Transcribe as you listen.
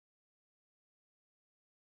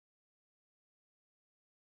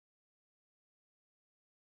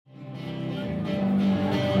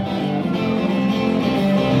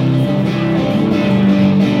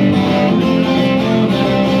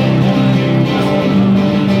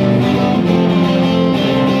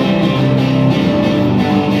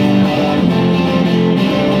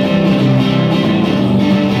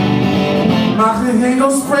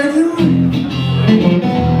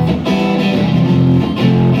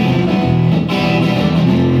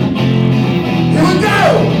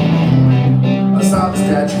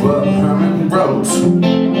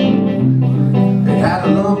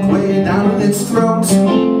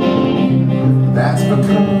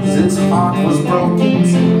broken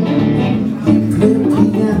too. He played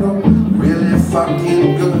piano really fucking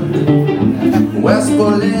good. West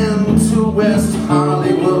Berlin to West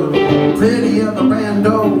Hollywood, pretty on the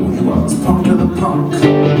bando. He was punk to the punk,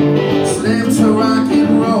 slave to rock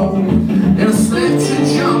and roll, and a slave to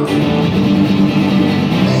junk.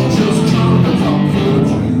 Angels come to comfort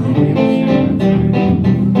you.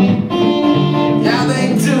 Yeah, they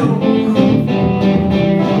do.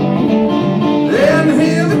 And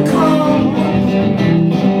here they come.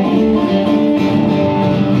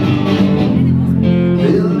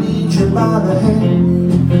 They'll lead you by the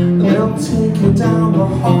hand, they'll take you down the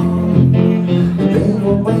hall, they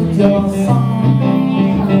will break your fall.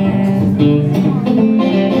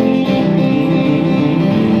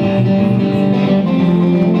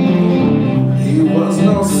 He was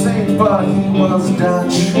no saint, but he was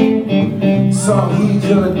Dutch, so he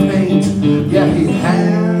could paint. Yeah, he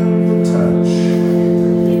had the touch.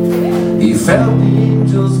 He felt the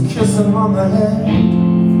angels kiss him on the head,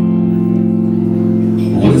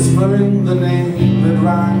 whispering the name that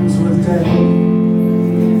rhymes with dead.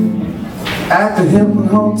 At the Hilton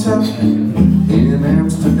Hotel in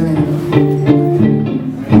Amsterdam,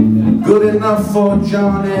 good enough for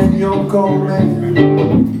John and Yoko, man.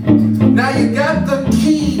 Now you got the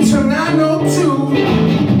key to 902.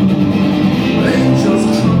 Angels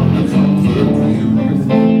come to comfort you.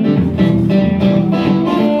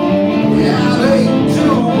 Yeah, they do.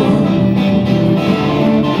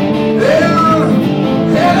 They're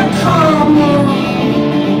here to come.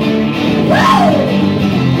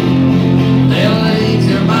 They'll lead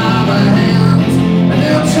you by the hand, and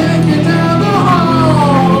they'll take you down the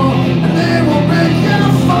hall, and they will make you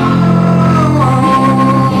fall.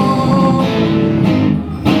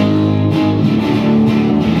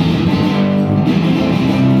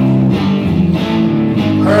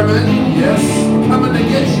 Herman, yes, we're coming to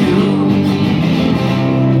get you.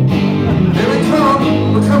 Here we come,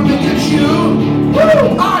 we're coming to get you. Woo,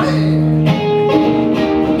 party!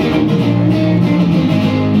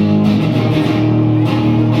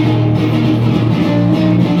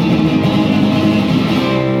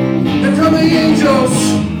 Here come the angels.